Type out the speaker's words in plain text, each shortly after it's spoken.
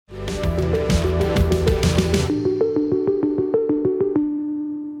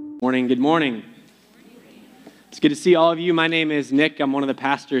morning. Good morning. It's good to see all of you. My name is Nick. I'm one of the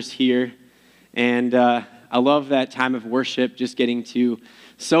pastors here. And I love that time of worship, just getting to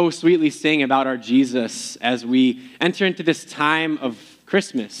so sweetly sing about our Jesus as we enter into this time of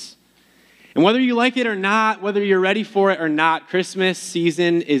Christmas. And whether you like it or not, whether you're ready for it or not, Christmas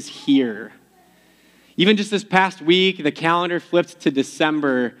season is here. Even just this past week, the calendar flipped to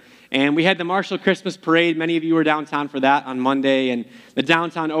December, and we had the Marshall Christmas Parade. Many of you were downtown for that on Monday, and the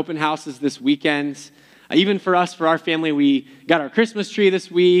downtown open houses this weekend. Even for us, for our family, we got our Christmas tree this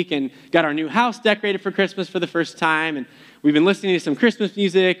week and got our new house decorated for Christmas for the first time, and we've been listening to some Christmas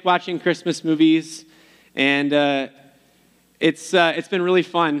music, watching Christmas movies, and it's been really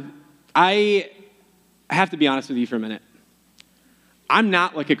fun. I have to be honest with you for a minute. I'm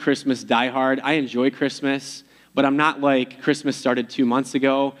not like a Christmas diehard. I enjoy Christmas, but I'm not like Christmas started 2 months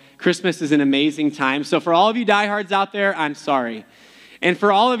ago. Christmas is an amazing time. So for all of you diehards out there, I'm sorry. And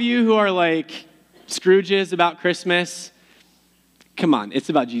for all of you who are like Scrooges about Christmas, come on, it's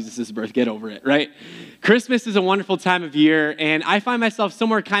about Jesus' birth. Get over it, right? Christmas is a wonderful time of year, and I find myself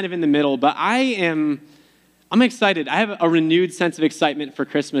somewhere kind of in the middle, but I'm excited. I have a renewed sense of excitement for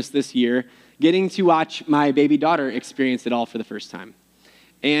Christmas this year, getting to watch my baby daughter experience it all for the first time.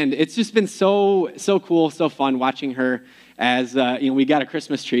 And it's just been so cool, so fun watching her as, we got a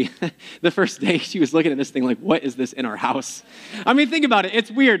Christmas tree. The first day she was looking at this thing like, what is this in our house? I mean, think about it.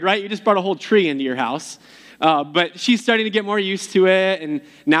 It's weird, right? You just brought a whole tree into your house. But she's starting to get more used to it. And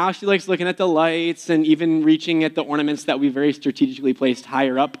now she likes looking at the lights and even reaching at the ornaments that we very strategically placed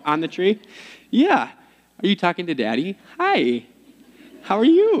higher up on the tree. Yeah. Are you talking to Daddy? Hi. How are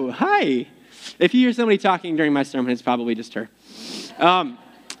you? Hi. If you hear somebody talking during my sermon, it's probably just her.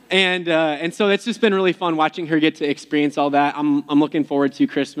 And so it's just been really fun watching her get to experience all that. I'm looking forward to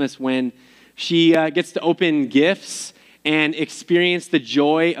Christmas when she gets to open gifts and experience the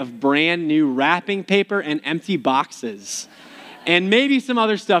joy of brand new wrapping paper and empty boxes. And maybe some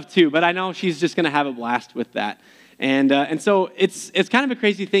other stuff too, but I know she's just going to have a blast with that. And so it's kind of a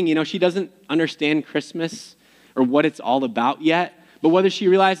crazy thing. You know, she doesn't understand Christmas or what it's all about yet, but whether she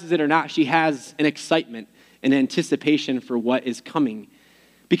realizes it or not, she has an excitement, an anticipation for what is coming.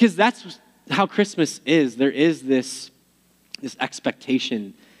 Because that's how Christmas is. There is this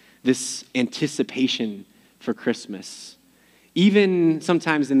expectation, this anticipation for Christmas, even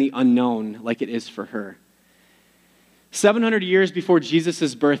sometimes in the unknown, like it is for her. 700 years before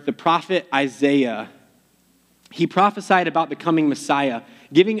Jesus' birth, the prophet Isaiah, he prophesied about the coming Messiah,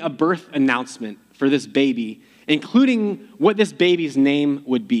 giving a birth announcement for this baby, including what this baby's name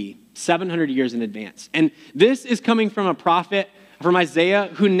would be, 700 years in advance. And this is coming from a prophet from Isaiah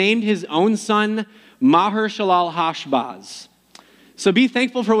who named his own son Maher-shalal-hash-baz. So be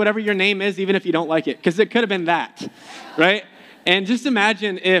thankful for whatever your name is, even if you don't like it, because it could have been that, right? And just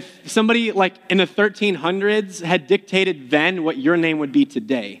imagine if somebody like in the 1300s had dictated then what your name would be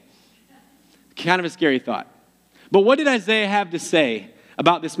today. Kind of a scary thought. But what did Isaiah have to say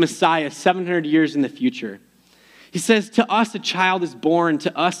about this Messiah 700 years in the future? He says, "To us a child is born,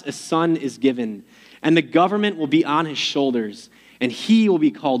 to us a son is given, and the government will be on his shoulders, and he will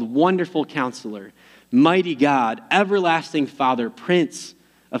be called Wonderful Counselor, Mighty God, Everlasting Father, Prince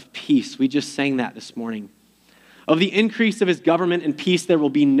of Peace." We just sang that this morning. "Of the increase of his government and peace there will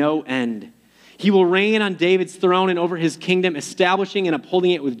be no end. He will reign on David's throne and over his kingdom, establishing and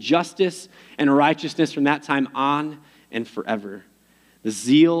upholding it with justice and righteousness from that time on and forever. The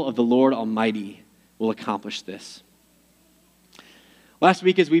zeal of the Lord Almighty will accomplish this." Last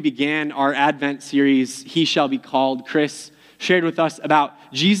week, as we began our Advent series, He Shall Be Called, Chris shared with us about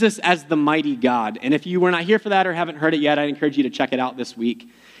Jesus as the mighty God. And if you were not here for that or haven't heard it yet, I'd encourage you to check it out this week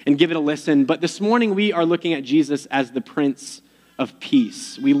and give it a listen. But this morning, we are looking at Jesus as the Prince of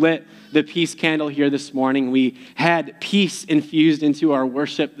Peace. We lit the peace candle here this morning. We had peace infused into our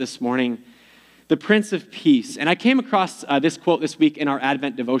worship this morning. The Prince of Peace. And I came across this quote this week in our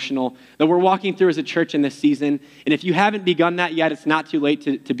Advent devotional that we're walking through as a church in this season. And if you haven't begun that yet, it's not too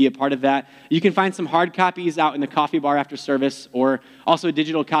late to be a part of that. You can find some hard copies out in the coffee bar after service, or also a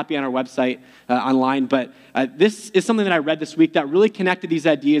digital copy on our website online. But this is something that I read this week that really connected these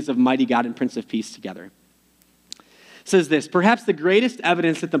ideas of mighty God and Prince of Peace together. It says this: "Perhaps the greatest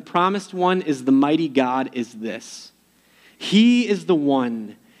evidence that the promised one is the mighty God is this: He is the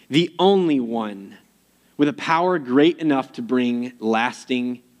one, the only one, with a power great enough to bring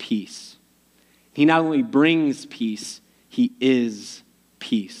lasting peace. He not only brings peace, he is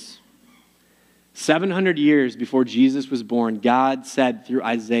peace." 700 years before Jesus was born, God said through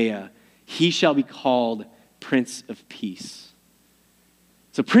Isaiah, "He shall be called Prince of Peace."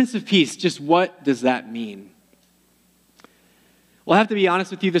 So Prince of Peace, just what does that mean? Well, I have to be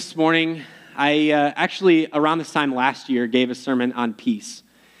honest with you this morning. I actually, around this time last year, gave a sermon on peace.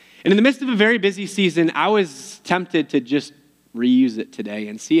 And in the midst of a very busy season, I was tempted to just reuse it today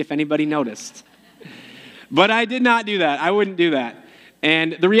and see if anybody noticed. But I did not do that. I wouldn't do that.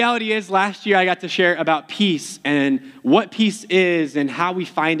 And the reality is, last year I got to share about peace and what peace is and how we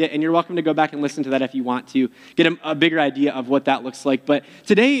find it. And you're welcome to go back and listen to that if you want to get a bigger idea of what that looks like. But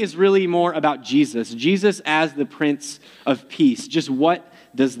today is really more about Jesus. Jesus as the Prince of Peace. Just what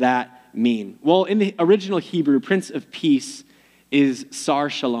does that mean? Well, in the original Hebrew, Prince of Peace is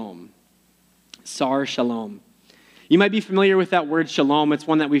Sar Shalom. Sar Shalom. You might be familiar with that word shalom. It's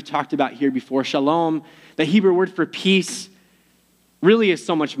one that we've talked about here before. Shalom, the Hebrew word for peace, really is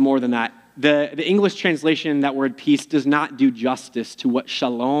so much more than that. The English translation, that word peace, does not do justice to what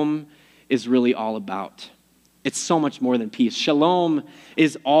shalom is really all about. It's so much more than peace. Shalom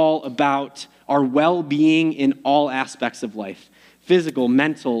is all about our well-being in all aspects of life: physical,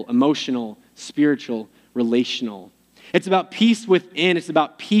 mental, emotional, spiritual, relational. It's about peace within. It's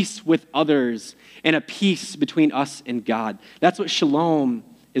about peace with others and a peace between us and God. That's what shalom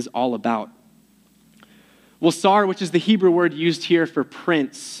is all about. Well, sar, which is the Hebrew word used here for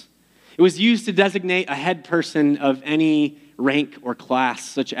prince, it was used to designate a head person of any rank or class,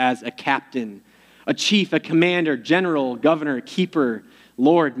 such as a captain, a chief, a commander, general, governor, keeper,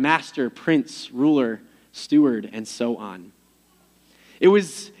 lord, master, prince, ruler, steward, and so on. It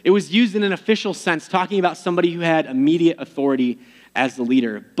was used in an official sense, talking about somebody who had immediate authority as the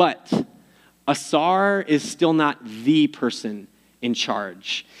leader. But a sar is still not the person in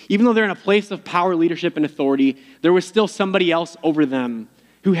charge. Even though they're in a place of power, leadership, and authority, there was still somebody else over them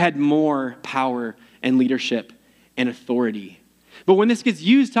who had more power and leadership and authority. But when this gets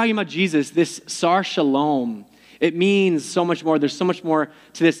used talking about Jesus, this Sar Shalom, it means so much more. There's so much more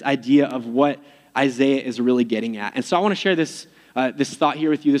to this idea of what Isaiah is really getting at. And so I want to share this thought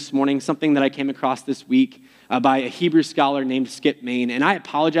here with you this morning, something that I came across this week by a Hebrew scholar named Skip Main. And I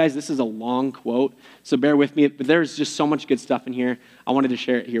apologize, this is a long quote, so bear with me, but there's just so much good stuff in here. I wanted to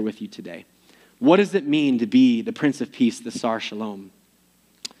share it here with you today. What does it mean to be the Prince of Peace, the Sar Shalom?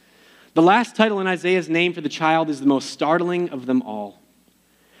 The last title in Isaiah's name for the child is the most startling of them all.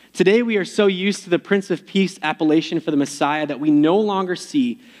 Today we are so used to the Prince of Peace appellation for the Messiah that we no longer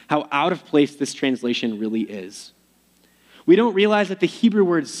see how out of place this translation really is. We don't realize that the Hebrew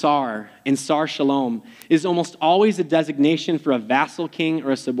word sar in Sar Shalom is almost always a designation for a vassal king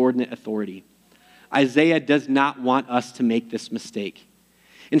or a subordinate authority. Isaiah does not want us to make this mistake.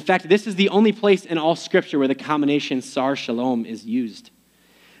 In fact, this is the only place in all Scripture where the combination Sar Shalom is used.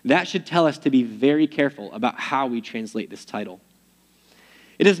 That should tell us to be very careful about how we translate this title.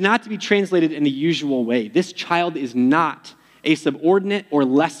 It is not to be translated in the usual way. This child is not a subordinate or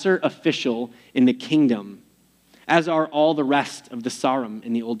lesser official in the kingdom, as are all the rest of the Sarim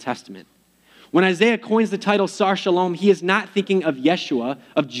in the Old Testament. When Isaiah coins the title Sar Shalom, he is not thinking of Yeshua,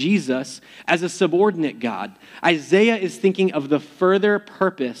 of Jesus, as a subordinate God. Isaiah is thinking of the further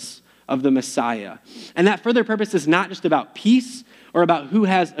purpose of the Messiah. And that further purpose is not just about peace or about who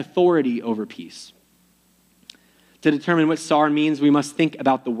has authority over peace. To determine what Sar means, we must think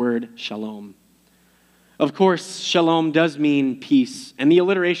about the word shalom. Of course, shalom does mean peace, and the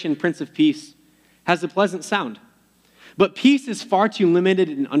alliteration Prince of Peace has a pleasant sound. But peace is far too limited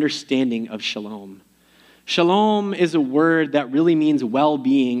in understanding of shalom. Shalom is a word that really means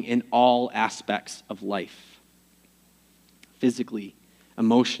well-being in all aspects of life. Physically,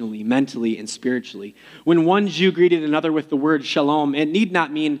 emotionally, mentally, and spiritually. When one Jew greeted another with the word shalom, it need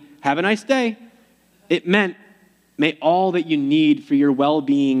not mean, have a nice day. It meant, may all that you need for your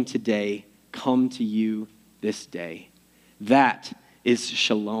well-being today come to you this day. That is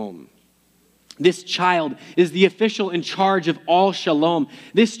shalom. This child is the official in charge of all shalom.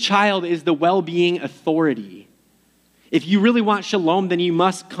 This child is the well-being authority. If you really want shalom, then you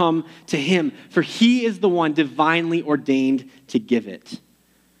must come to him, for he is the one divinely ordained to give it.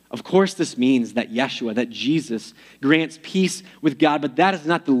 Of course, this means that Yeshua, that Jesus, grants peace with God, but that is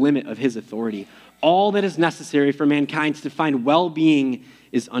not the limit of his authority. All that is necessary for mankind to find well-being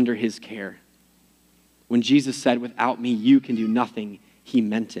is under his care. When Jesus said, "Without me, you can do nothing," he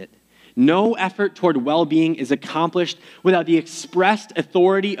meant it. No effort toward well-being is accomplished without the expressed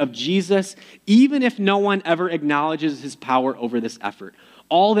authority of Jesus, even if no one ever acknowledges his power over this effort.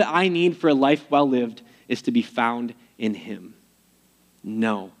 All that I need for a life well lived is to be found in him.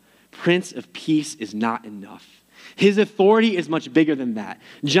 No, Prince of Peace is not enough. His authority is much bigger than that.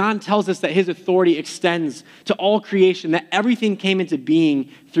 John tells us that his authority extends to all creation, that everything came into being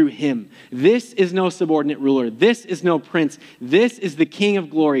through him. This is no subordinate ruler. This is no prince. This is the King of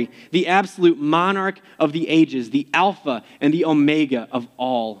glory, the absolute monarch of the ages, the Alpha and the Omega of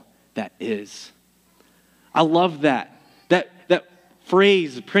all that is. I love that. That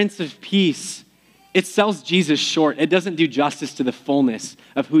phrase, Prince of Peace, it sells Jesus short. It doesn't do justice to the fullness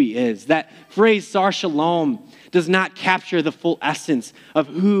of who he is. That phrase, Sar Shalom, does not capture the full essence of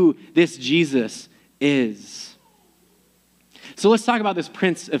who this Jesus is. So let's talk about this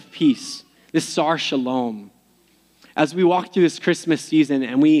Prince of Peace, this Sar Shalom. As we walk through this Christmas season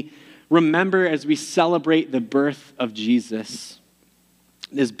and we remember as we celebrate the birth of Jesus,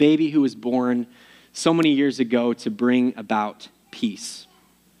 this baby who was born so many years ago to bring about peace.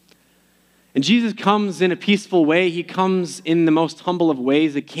 And Jesus comes in a peaceful way. He comes in the most humble of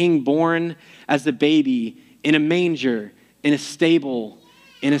ways, a king born as a baby in a manger, in a stable,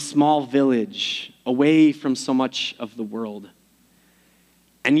 in a small village, away from so much of the world.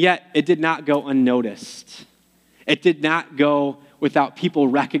 And yet, it did not go unnoticed. It did not go without people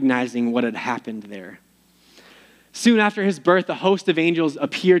recognizing what had happened there. Soon after his birth, a host of angels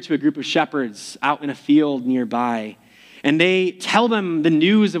appear to a group of shepherds out in a field nearby. And they tell them the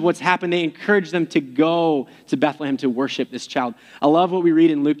news of what's happened. They encourage them to go to Bethlehem to worship this child. I love what we read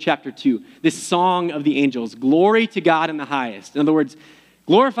in Luke chapter 2, this song of the angels. Glory to God in the highest. In other words,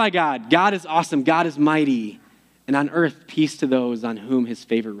 glorify God. God is awesome. God is mighty. And on earth, peace to those on whom his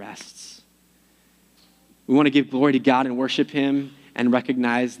favor rests. We want to give glory to God and worship him and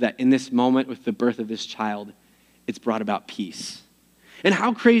recognize that in this moment with the birth of this child, it's brought about peace. And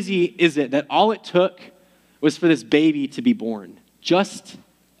how crazy is it that all it took was for this baby to be born, just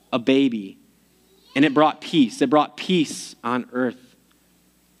a baby, and it brought peace. It brought peace on earth.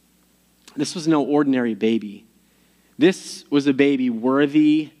 This was no ordinary baby. This was a baby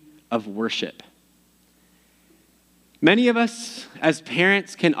worthy of worship. Many of us, as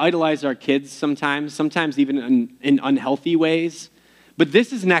parents, can idolize our kids sometimes even in unhealthy ways, but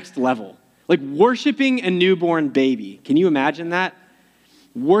this is next level. Like worshiping a newborn baby. Can you imagine that?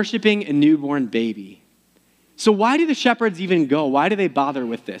 Worshiping a newborn baby. So why do the shepherds even go? Why do they bother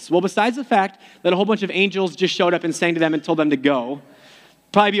with this? Well, besides the fact that a whole bunch of angels just showed up and sang to them and told them to go,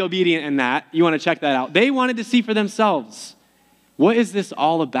 probably be obedient in that. You want to check that out. They wanted to see for themselves. What is this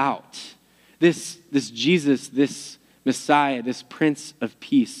all about? This Jesus, this Messiah, this Prince of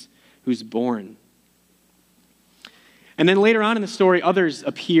Peace who's born. And then later on in the story, others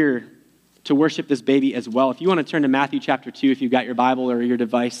appear to worship this baby as well. If you want to turn to Matthew chapter 2, if you've got your Bible or your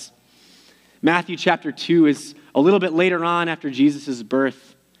device, Matthew chapter 2 is a little bit later on after Jesus'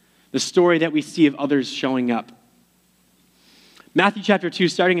 birth, the story that we see of others showing up. Matthew chapter 2,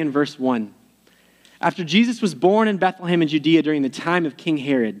 starting in verse 1. After Jesus was born in Bethlehem in Judea during the time of King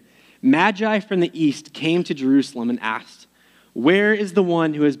Herod, Magi from the east came to Jerusalem and asked, "Where is the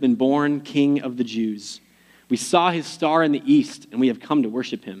one who has been born King of the Jews? We saw his star in the east, and we have come to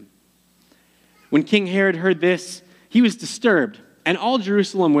worship him." When King Herod heard this, he was disturbed, and all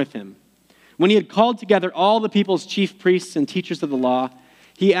Jerusalem with him. When he had called together all the people's chief priests and teachers of the law,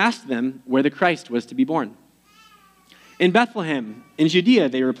 he asked them where the Christ was to be born. "In Bethlehem, in Judea,"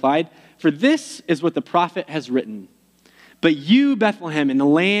 they replied, "for this is what the prophet has written. But you, Bethlehem, in the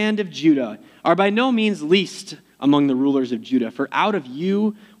land of Judah, are by no means least among the rulers of Judah, for out of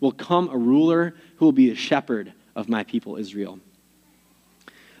you will come a ruler who will be the shepherd of my people Israel."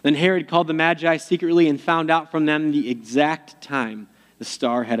 Then Herod called the Magi secretly and found out from them the exact time the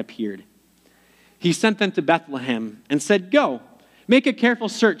star had appeared. He sent them to Bethlehem and said, "Go, make a careful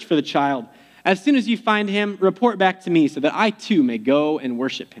search for the child. As soon as you find him, report back to me so that I too may go and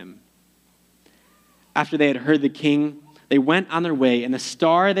worship him." After they had heard the king, they went on their way, and the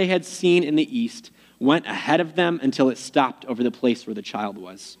star they had seen in the east went ahead of them until it stopped over the place where the child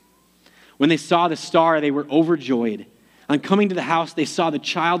was. When they saw the star, they were overjoyed. On coming to the house, they saw the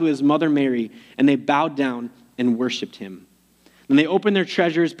child with his mother Mary, and they bowed down and worshiped him. Then they opened their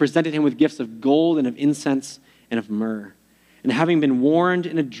treasures, presented him with gifts of gold and of incense and of myrrh. And having been warned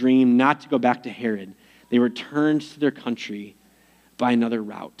in a dream not to go back to Herod, they returned to their country by another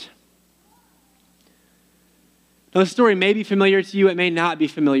route. Now, the story may be familiar to you. It may not be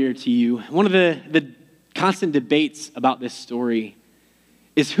familiar to you. One of the constant debates about this story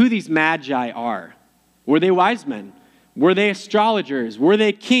is who these magi are. Were they wise men? Were they astrologers? Were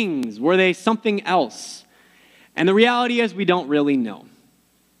they kings? Were they something else? And the reality is we don't really know.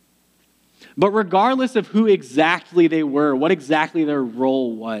 But regardless of who exactly they were, what exactly their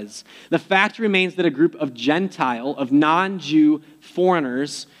role was, the fact remains that a group of Gentile, of non-Jew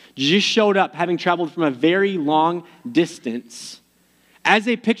foreigners just showed up, having traveled from a very long distance, as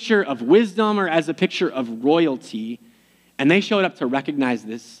a picture of wisdom or as a picture of royalty, and they showed up to recognize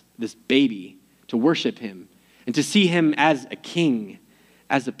this baby, to worship him, and to see him as a king,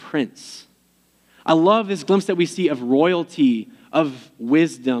 as a prince. I love this glimpse that we see of royalty, of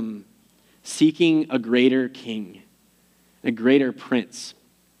wisdom, seeking a greater king, a greater prince.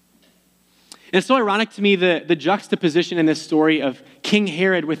 And it's so ironic to me the juxtaposition in this story of King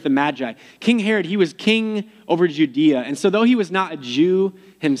Herod with the Magi. King Herod, he was king over Judea. And so though he was not a Jew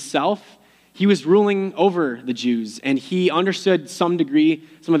himself, he was ruling over the Jews. And he understood some degree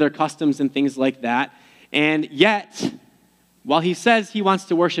some of their customs and things like that. And yet, while he says he wants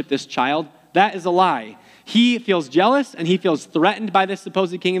to worship this child, that is a lie. He feels jealous and he feels threatened by this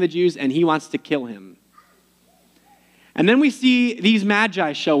supposed king of the Jews, and he wants to kill him. And then we see these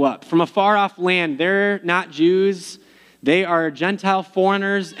magi show up from a far off land. They're not Jews. They are Gentile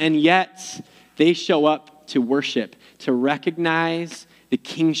foreigners, and yet they show up to worship, to recognize the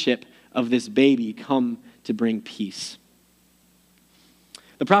kingship of this baby come to bring peace.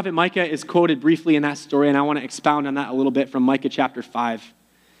 The prophet Micah is quoted briefly in that story, and I want to expound on that a little bit from Micah chapter 5.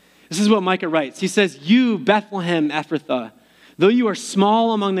 This is what Micah writes. He says, "You, Bethlehem Ephrathah, though you are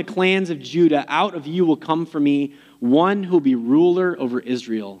small among the clans of Judah, out of you will come for me one who will be ruler over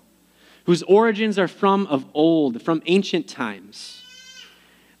Israel, whose origins are from of old, from ancient times.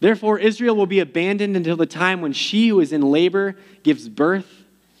 Therefore Israel will be abandoned until the time when she who is in labor gives birth,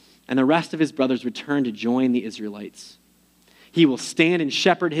 and the rest of his brothers return to join the Israelites. He will stand and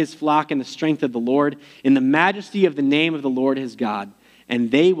shepherd his flock in the strength of the Lord, in the majesty of the name of the Lord his God,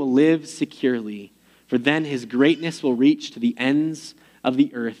 and they will live securely. For then his greatness will reach to the ends of the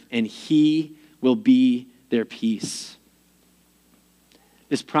earth, and he will be their peace."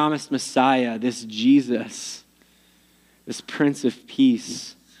 This promised Messiah, this Jesus, this Prince of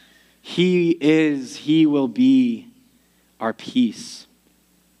Peace, he will be our peace.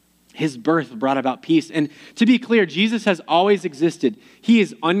 His birth brought about peace. And to be clear, Jesus has always existed. He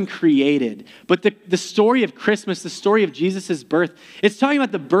is uncreated. But the story of Christmas, the story of Jesus' birth, it's talking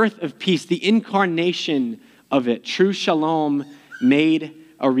about the birth of peace, the incarnation of it. True shalom made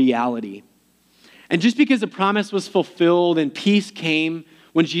a reality. And just because the promise was fulfilled and peace came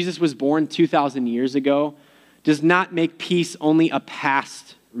when Jesus was born 2,000 years ago, does not make peace only a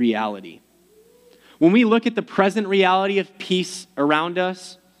past reality. When we look at the present reality of peace around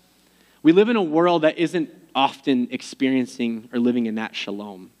us, we live in a world that isn't often experiencing or living in that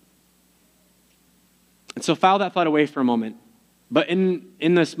shalom. And so file that thought away for a moment. But in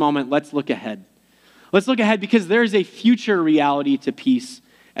this moment, let's look ahead. Let's look ahead because there's a future reality to peace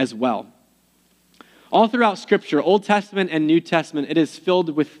as well. All throughout Scripture, Old Testament and New Testament, it is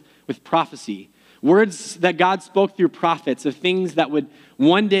filled with prophecy. Words that God spoke through prophets of things that would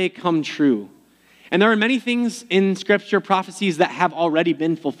one day come true. And there are many things in Scripture, prophecies that have already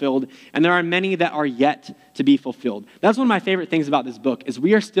been fulfilled, and there are many that are yet to be fulfilled. That's one of my favorite things about this book, is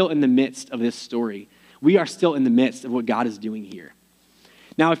we are still in the midst of this story. We are still in the midst of what God is doing here.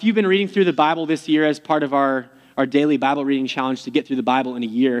 Now, if you've been reading through the Bible this year as part of our daily Bible reading challenge to get through the Bible in a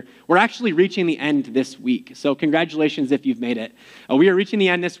year, we're actually reaching the end this week. So congratulations if you've made it. We are reaching the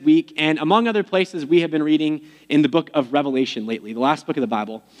end this week, and among other places, we have been reading in the book of Revelation lately, the last book of the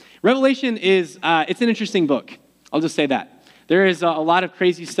Bible. Revelation is, it's an interesting book. I'll just say that. There is a lot of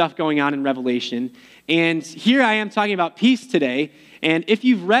crazy stuff going on in Revelation, and here I am talking about peace today, and if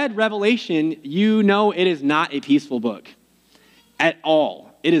you've read Revelation, you know it is not a peaceful book at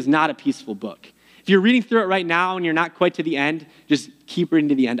all. It is not a peaceful book. If you're reading through it right now and you're not quite to the end, just keep reading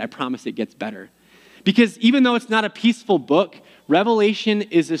to the end. I promise it gets better. Because even though it's not a peaceful book, Revelation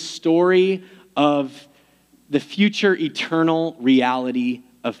is a story of the future eternal reality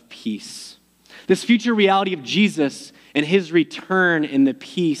of peace. This future reality of Jesus and his return and the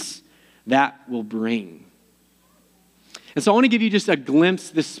peace that will bring. And so I want to give you just a glimpse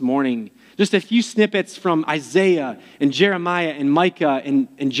this morning, just a few snippets from Isaiah and Jeremiah and Micah and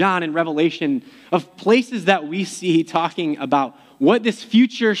John and Revelation of places that we see talking about what this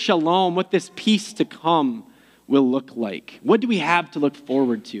future shalom, what this peace to come will look like. What do we have to look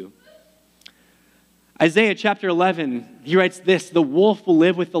forward to? Isaiah chapter 11, he writes this: "The wolf will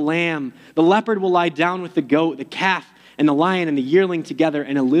live with the lamb, the leopard will lie down with the goat, the calf and the lion and the yearling together,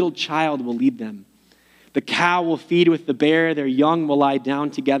 and a little child will lead them. The cow will feed with the bear, their young will lie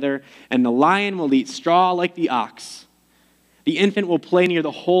down together, and the lion will eat straw like the ox. The infant will play near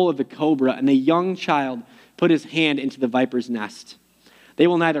the hole of the cobra, and the young child put his hand into the viper's nest. They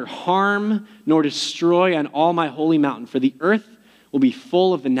will neither harm nor destroy on all my holy mountain, for the earth will be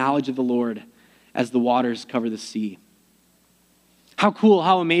full of the knowledge of the Lord as the waters cover the sea. How cool,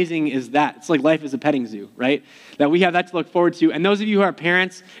 how amazing is that? It's like life is a petting zoo, right? That we have that to look forward to. And those of you who are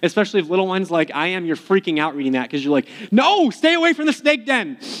parents, especially of little ones like I am, you're freaking out reading that because you're like, no, stay away from the snake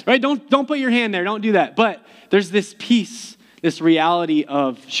den, right? Don't put your hand there. Don't do that. But there's this peace, this reality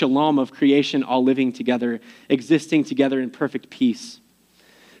of shalom, of creation all living together, existing together in perfect peace.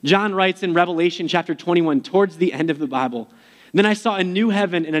 John writes in Revelation chapter 21, towards the end of the Bible, then I saw a new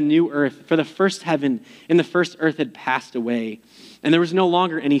heaven and a new earth, for the first heaven and the first earth had passed away, and there was no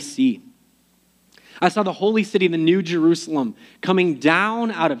longer any sea. I saw the holy city, the new Jerusalem, coming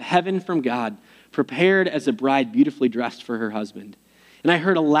down out of heaven from God, prepared as a bride beautifully dressed for her husband. And I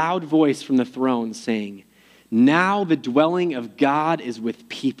heard a loud voice from the throne saying, now the dwelling of God is with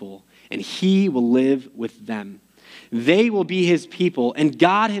people, and he will live with them. They will be his people, and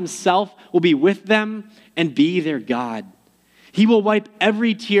God himself will be with them and be their God. He will wipe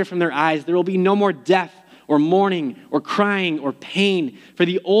every tear from their eyes. There will be no more death or mourning or crying or pain, for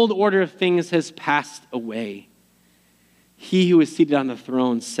the old order of things has passed away. He who is seated on the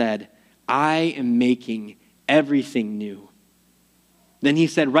throne said, I am making everything new. Then he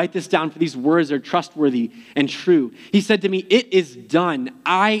said, write this down, for these words are trustworthy and true. He said to me, it is done.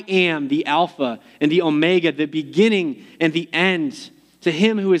 I am the Alpha and the Omega, the beginning and the end. To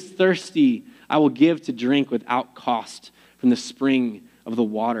him who is thirsty, I will give to drink without cost from the spring of the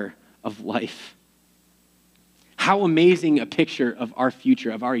water of life. How amazing a picture of our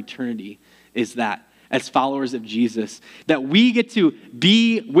future, of our eternity is that as followers of Jesus, that we get to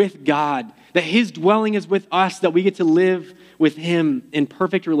be with God, that his dwelling is with us, that we get to live with him in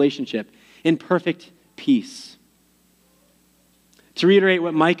perfect relationship, in perfect peace. To reiterate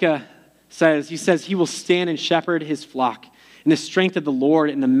what Micah says, he says he will stand and shepherd his flock in the strength of the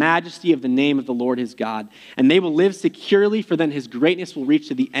Lord and the majesty of the name of the Lord his God. And they will live securely, for then his greatness will reach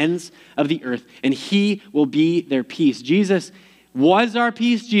to the ends of the earth, and he will be their peace. Jesus was our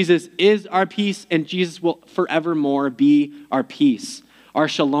peace, Jesus is our peace, and Jesus will forevermore be our peace, our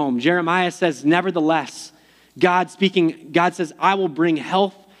shalom. Jeremiah says, nevertheless, God says, I will bring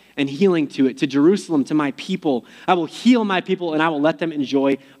health and healing to it, to Jerusalem, to my people. I will heal my people, and I will let them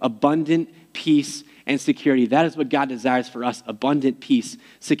enjoy abundant peace and security. That is what God desires for us, abundant peace,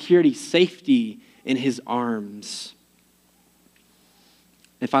 security, safety in his arms.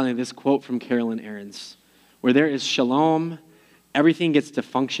 And finally, this quote from Carolyn Ahrens, where there is shalom, everything gets to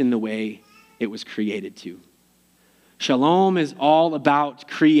function the way it was created to. Shalom is all about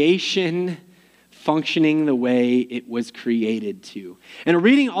creation functioning the way it was created to. And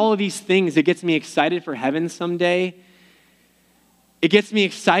reading all of these things, it gets me excited for heaven someday. It gets me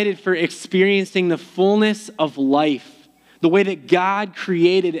excited for experiencing the fullness of life, the way that God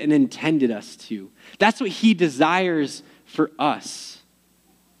created and intended us to. That's what he desires for us.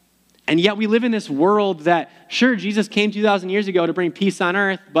 And yet we live in this world that, sure, Jesus came 2,000 years ago to bring peace on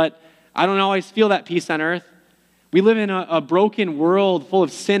earth, but I don't always feel that peace on earth. We live in a broken world full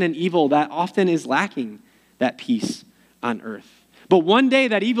of sin and evil that often is lacking that peace on earth. But one day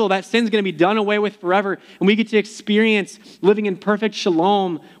that evil, that sin is going to be done away with forever, and we get to experience living in perfect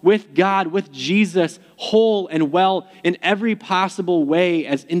shalom with God, with Jesus, whole and well in every possible way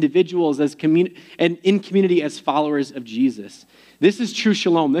as individuals, and in community as followers of Jesus. This is true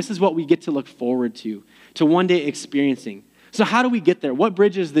shalom. This is what we get to look forward to one day experiencing. So how do we get there? What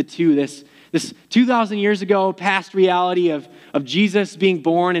bridges the two? This 2,000 years ago past reality of Jesus being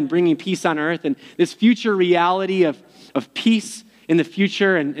born and bringing peace on earth, and this future reality of peace in the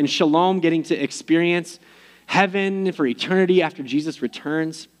future and shalom, getting to experience heaven for eternity after Jesus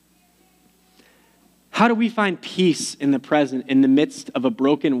returns. How do we find peace in the present in the midst of a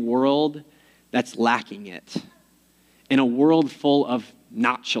broken world that's lacking it? In a world full of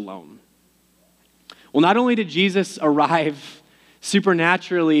not shalom? Well, not only did Jesus arrive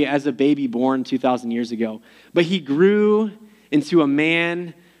supernaturally as a baby born 2,000 years ago, but he grew into a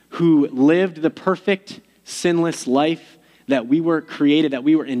man who lived the perfect, sinless life that we were created, that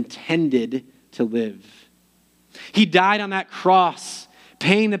we were intended to live. He died on that cross,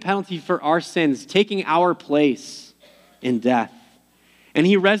 paying the penalty for our sins, taking our place in death. And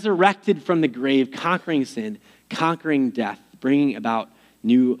he resurrected from the grave, conquering sin, conquering death, bringing about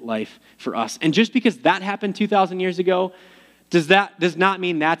new life for us. And just because that happened 2,000 years ago, does not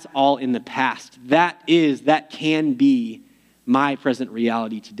mean that's all in the past. That can be my present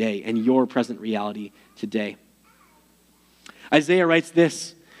reality today and your present reality today. Isaiah writes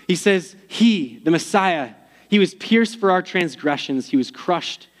this. He says, he, the Messiah, he was pierced for our transgressions. He was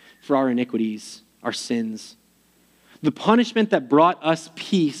crushed for our iniquities, our sins. The punishment that brought us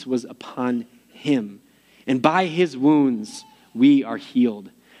peace was upon him, and by his wounds we are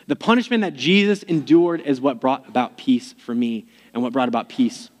healed. The punishment that Jesus endured is what brought about peace for me and what brought about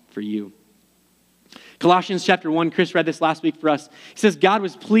peace for you. Colossians chapter 1, Chris read this last week for us. He says, God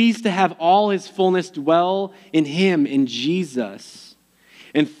was pleased to have all his fullness dwell in him, in Jesus,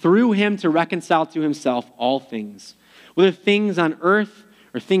 and through him to reconcile to himself all things, whether things on earth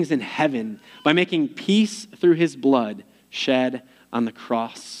or things in heaven, by making peace through his blood shed on the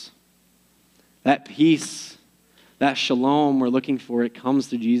cross. That peace, that shalom we're looking for, it comes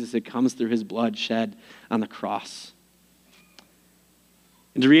through Jesus. It comes through his blood shed on the cross.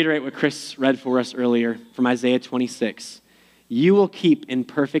 And to reiterate what Chris read for us earlier from Isaiah 26, you will keep in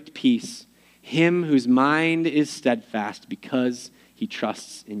perfect peace him whose mind is steadfast because he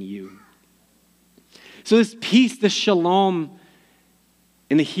trusts in you. So this peace, this shalom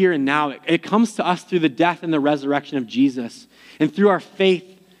in the here and now, it comes to us through the death and the resurrection of Jesus and through our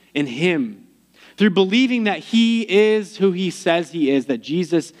faith in him, through believing that he is who he says he is, that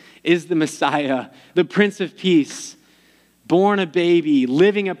Jesus is the Messiah, the Prince of Peace, born a baby,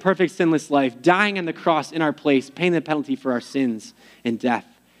 living a perfect sinless life, dying on the cross in our place, paying the penalty for our sins and death,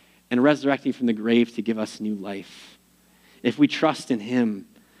 and resurrecting from the grave to give us new life. If we trust in him,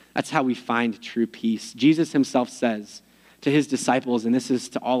 that's how we find true peace. Jesus himself says to his disciples, and this is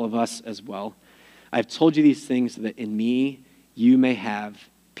to all of us as well, I've told you these things so that in me you may have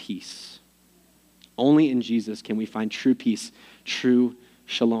peace. Only in Jesus can we find true peace, true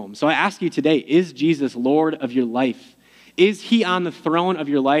shalom. So I ask you today, is Jesus Lord of your life? Is he on the throne of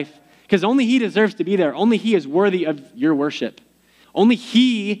your life? Because only he deserves to be there. Only he is worthy of your worship. Only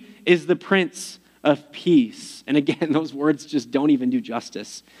he is the Prince of Peace. And again, those words just don't even do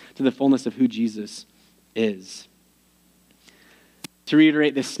justice to the fullness of who Jesus is. To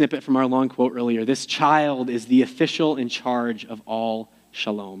reiterate this snippet from our long quote earlier, this child is the official in charge of all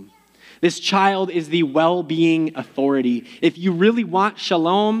shalom. This child is the well-being authority. If you really want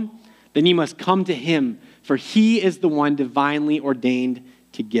shalom, then you must come to him, for he is the one divinely ordained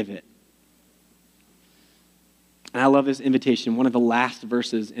to give it. And I love this invitation, one of the last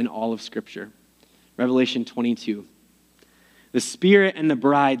verses in all of Scripture, Revelation 22. The Spirit and the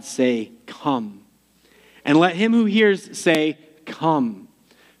bride say, come. And let him who hears say, come.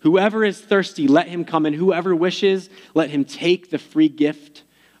 Whoever is thirsty, let him come. And whoever wishes, let him take the free gift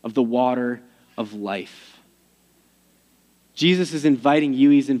of the water of life. Jesus is inviting you,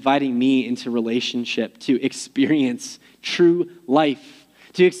 he's inviting me into relationship to experience true life,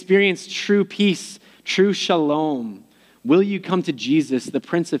 to experience true peace, true shalom. Will you come to Jesus, the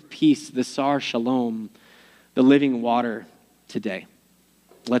Prince of Peace, the Sar Shalom, the living water today?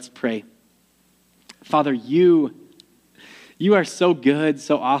 Let's pray. Father, you are so good,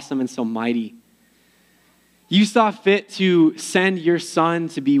 so awesome, and so mighty. You saw fit to send your Son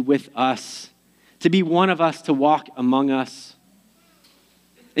to be with us, to be one of us, to walk among us.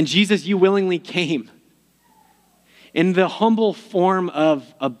 And Jesus, you willingly came in the humble form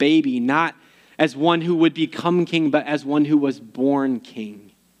of a baby, not as one who would become king, but as one who was born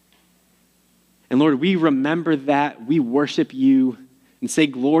king. And Lord, we remember that, we worship you, and say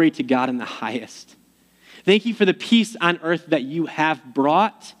glory to God in the highest. Thank you for the peace on earth that you have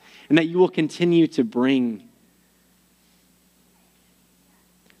brought and that you will continue to bring.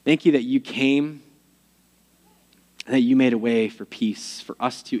 Thank you that you came and that you made a way for peace, for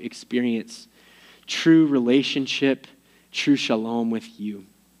us to experience true relationship, true shalom with you.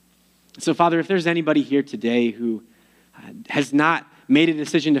 So, Father, if there's anybody here today who has not made a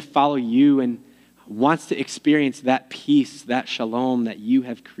decision to follow you and wants to experience that peace, that shalom that you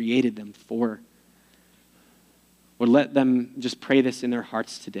have created them for, Lord, let them just pray this in their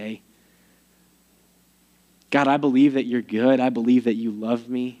hearts today. God, I believe that you're good. I believe that you love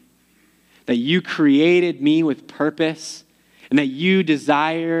me, that you created me with purpose, and that you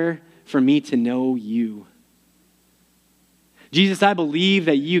desire for me to know you. Jesus, I believe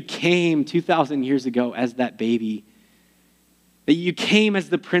that you came 2,000 years ago as that baby, that you came as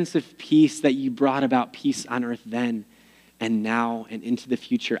the Prince of Peace, that you brought about peace on earth then and now and into the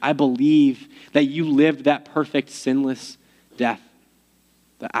future. I believe that you lived that perfect, sinless death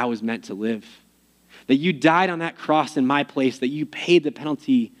that I was meant to live, that you died on that cross in my place, that you paid the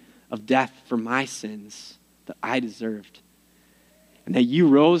penalty of death for my sins that I deserved, and that you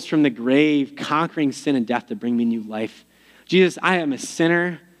rose from the grave, conquering sin and death to bring me new life. Jesus, I am a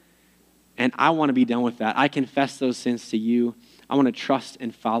sinner, and I want to be done with that. I confess those sins to you. I want to trust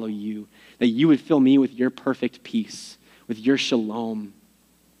and follow you, that you would fill me with your perfect peace, with your shalom.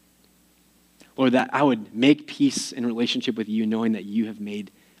 Lord, that I would make peace in relationship with you, knowing that you have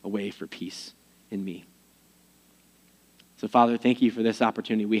made a way for peace in me. So, Father, thank you for this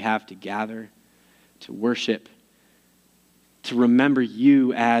opportunity we have to gather, to worship, to remember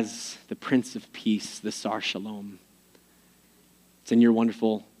you as the Prince of Peace, the Sar Shalom. It's in your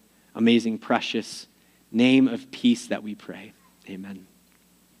wonderful, amazing, precious name of peace that we pray. Amen.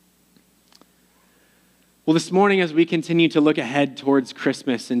 Well, this morning, as we continue to look ahead towards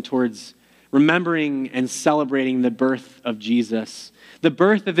Christmas and towards remembering and celebrating the birth of Jesus, the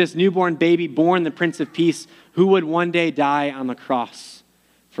birth of this newborn baby born, the Prince of Peace, who would one day die on the cross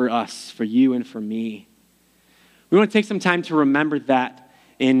for us, for you and for me. We want to take some time to remember that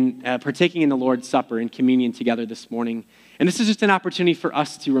in partaking in the Lord's Supper and communion together this morning. And this is just an opportunity for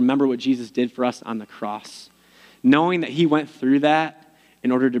us to remember what Jesus did for us on the cross, knowing that he went through that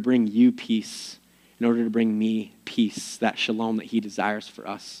in order to bring you peace, in order to bring me peace, that shalom that he desires for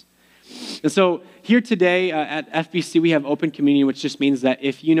us. And so here today at FBC, we have open communion, which just means that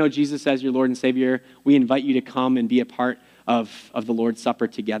if you know Jesus as your Lord and Savior, we invite you to come and be a part of the Lord's Supper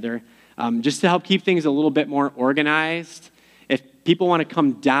together. Just to help keep things a little bit more organized, if people want to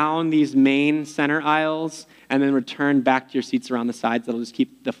come down these main center aisles and then return back to your seats around the sides, that'll just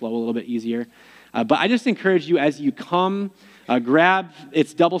keep the flow a little bit easier. But I just encourage you as you come, grab,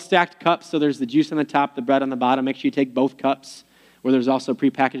 it's double-stacked cups, so there's the juice on the top, the bread on the bottom. Make sure you take both cups, where there's also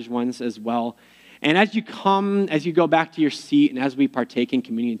prepackaged ones as well. And as you come, as you go back to your seat, and as we partake in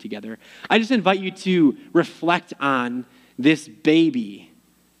communion together, I just invite you to reflect on this baby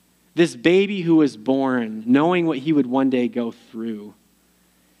who was born, knowing what he would one day go through,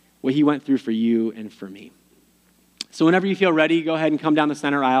 what he went through for you and for me. So whenever you feel ready, go ahead and come down the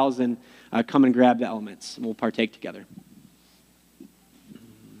center aisles and come and grab the elements, and we'll partake together.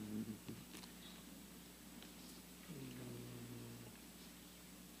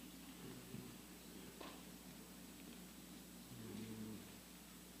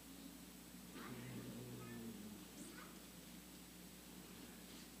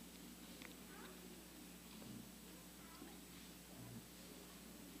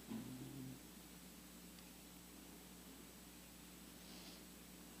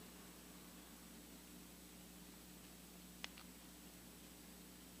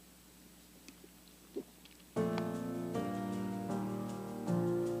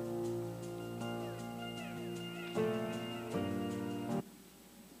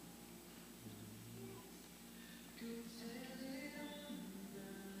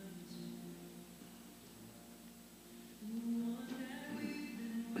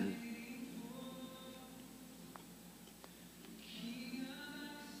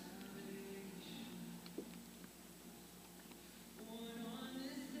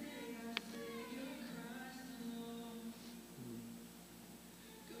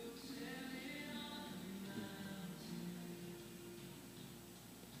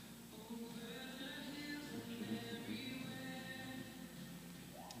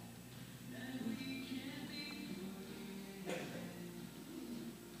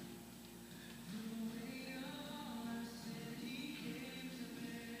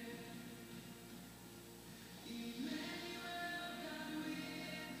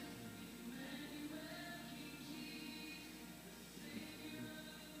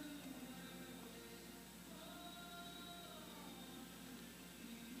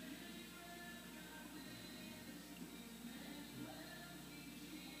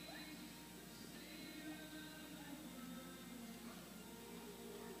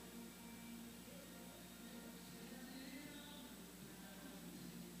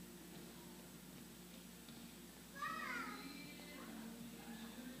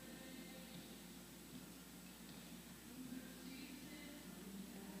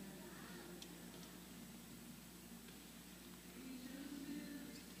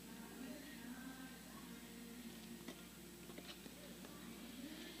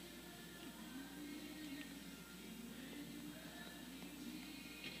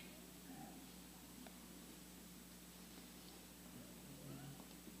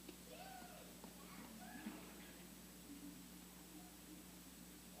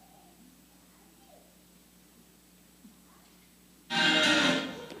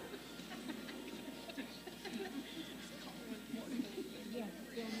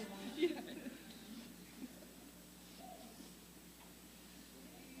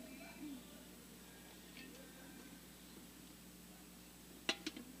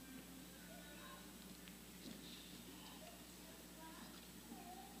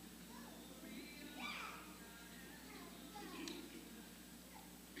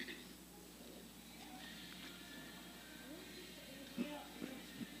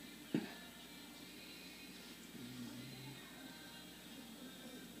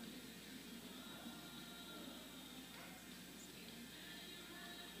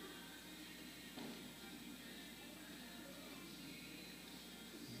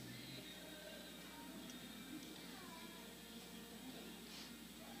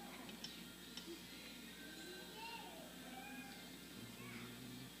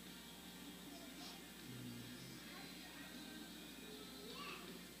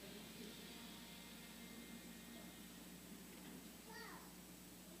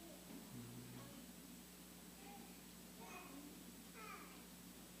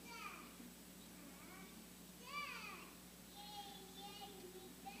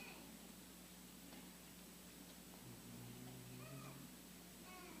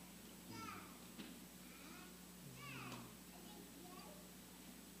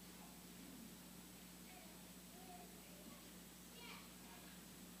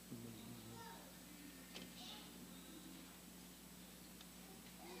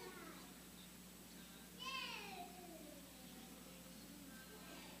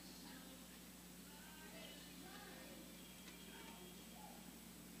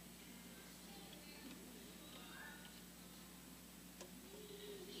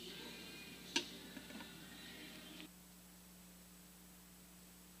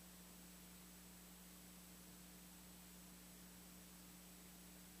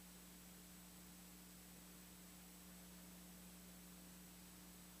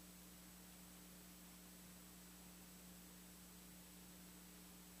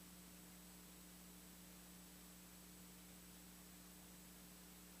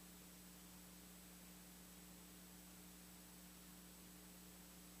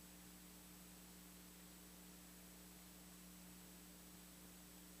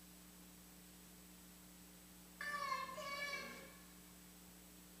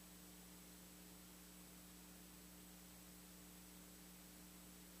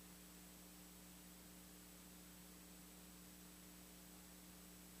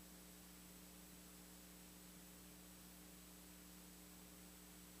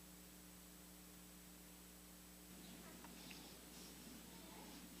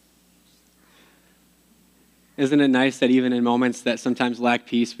 Isn't it nice that even in moments that sometimes lack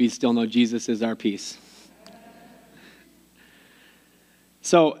peace, we still know Jesus is our peace?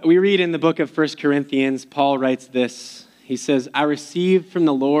 So we read in the book of 1 Corinthians, Paul writes this. He says, I received from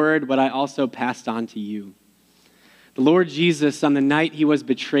the Lord what I also passed on to you. The Lord Jesus, on the night he was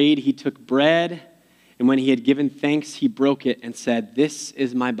betrayed, he took bread, and when he had given thanks, he broke it and said, this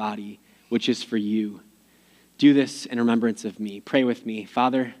is my body, which is for you. Do this in remembrance of me. Pray with me.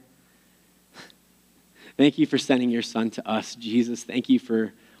 Father, thank you for sending your son to us. Jesus, thank you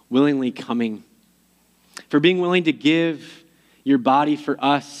for willingly coming, for being willing to give your body for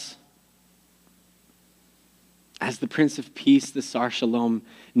us as the Prince of Peace, the Sar Shalom,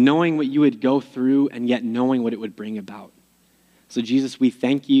 knowing what you would go through and yet knowing what it would bring about. So Jesus, we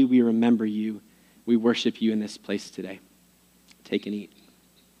thank you, we remember you, we worship you in this place today. Take and eat.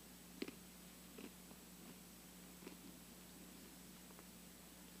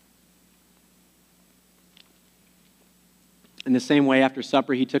 In the same way, after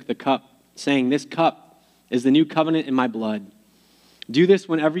supper, he took the cup, saying, this cup is the new covenant in my blood. Do this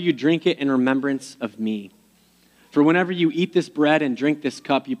whenever you drink it in remembrance of me. For whenever you eat this bread and drink this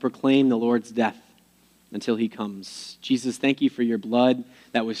cup, you proclaim the Lord's death until he comes. Jesus, thank you for your blood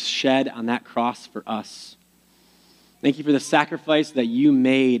that was shed on that cross for us. Thank you for the sacrifice that you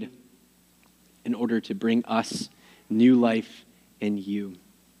made in order to bring us new life in you.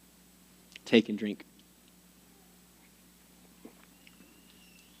 Take and drink.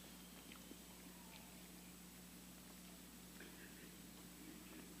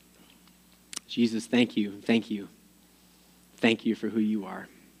 Jesus, thank you, thank you. Thank you for who you are.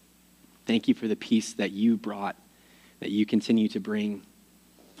 Thank you for the peace that you brought, that you continue to bring,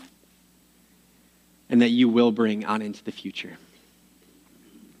 and that you will bring on into the future.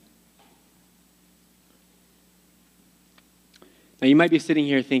 Now, you might be sitting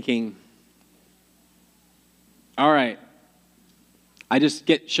here thinking, all right, I just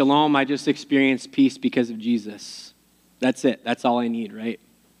get shalom, I just experience peace because of Jesus. That's it, that's all I need, right?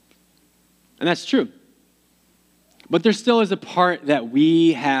 And that's true. But there still is a part that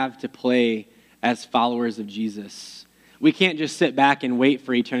we have to play as followers of Jesus. We can't just sit back and wait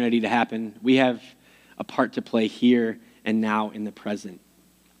for eternity to happen. We have a part to play here and now in the present.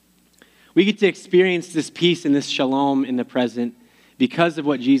 We get to experience this peace and this shalom in the present because of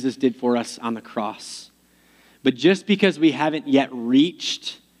what Jesus did for us on the cross. But just because we haven't yet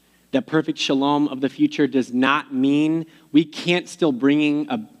reached the perfect shalom of the future does not mean we can't still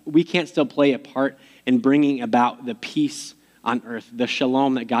play a part in bringing about the peace on earth, the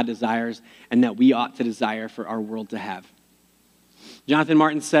shalom that God desires and that we ought to desire for our world to have. Jonathan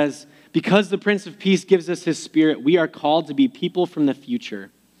Martin says, because the Prince of Peace gives us his Spirit, we are called to be people from the future,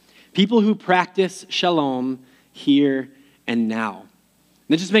 people who practice shalom here and now.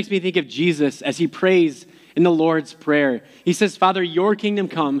 And it just makes me think of Jesus as he prays in the Lord's Prayer. He says, Father, your kingdom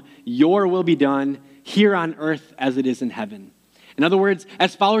come, your will be done here on earth as it is in heaven. In other words,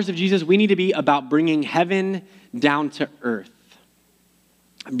 as followers of Jesus, we need to be about bringing heaven down to earth.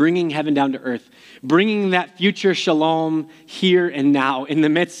 Bringing heaven down to earth. Bringing that future shalom here and now in the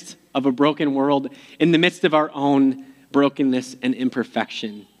midst of a broken world, in the midst of our own brokenness and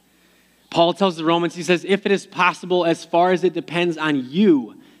imperfection. Paul tells the Romans, he says, if it is possible, as far as it depends on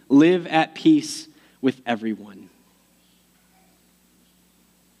you, live at peace with everyone.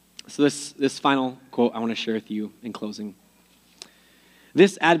 So this final quote I want to share with you in closing.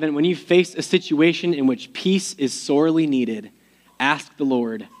 This Advent, when you face a situation in which peace is sorely needed, ask the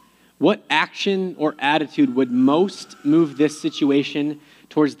Lord, what action or attitude would most move this situation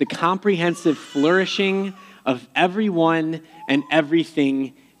towards the comprehensive flourishing of everyone and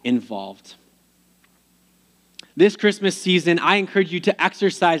everything involved? This Christmas season, I encourage you to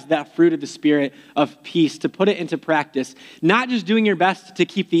exercise that fruit of the Spirit of peace, to put it into practice, not just doing your best to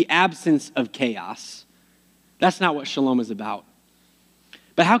keep the absence of chaos. That's not what shalom is about.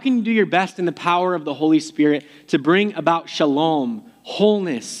 But how can you do your best in the power of the Holy Spirit to bring about shalom,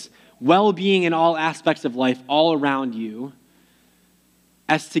 wholeness, well-being in all aspects of life all around you,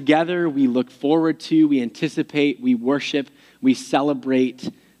 as together we look forward to, we anticipate, we worship, we celebrate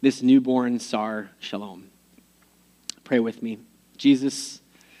this newborn Sar Shalom. Pray with me. Jesus,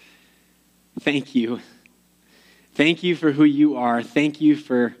 thank you. Thank you for who you are. Thank you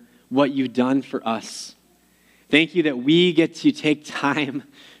for what you've done for us. Thank you that we get to take time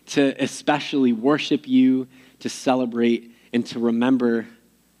to especially worship you, to celebrate, and to remember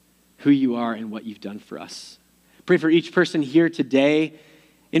who you are and what you've done for us. Pray for each person here today,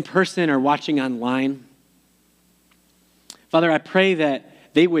 in person or watching online. Father, I pray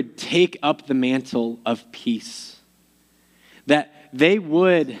that they would take up the mantle of peace, that they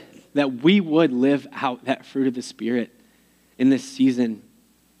would that we would live out that fruit of the Spirit in this season.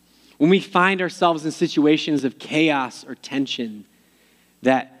 When we find ourselves in situations of chaos or tension,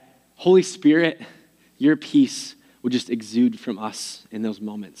 that Holy Spirit, your peace would just exude from us in those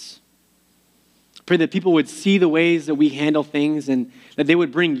moments. Pray that people would see the ways that we handle things and that they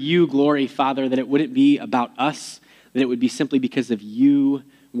would bring you glory, Father, that it wouldn't be about us, that it would be simply because of you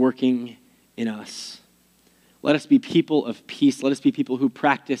working in us. Let us be people of peace. Let us be people who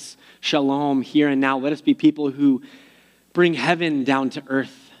practice shalom here and now. Let us be people who bring heaven down to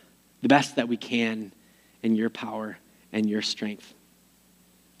earth the best that we can in your power and your strength.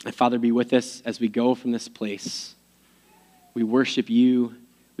 And Father, be with us as we go from this place. We worship you.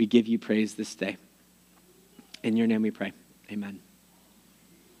 We give you praise this day. In your name we pray. Amen.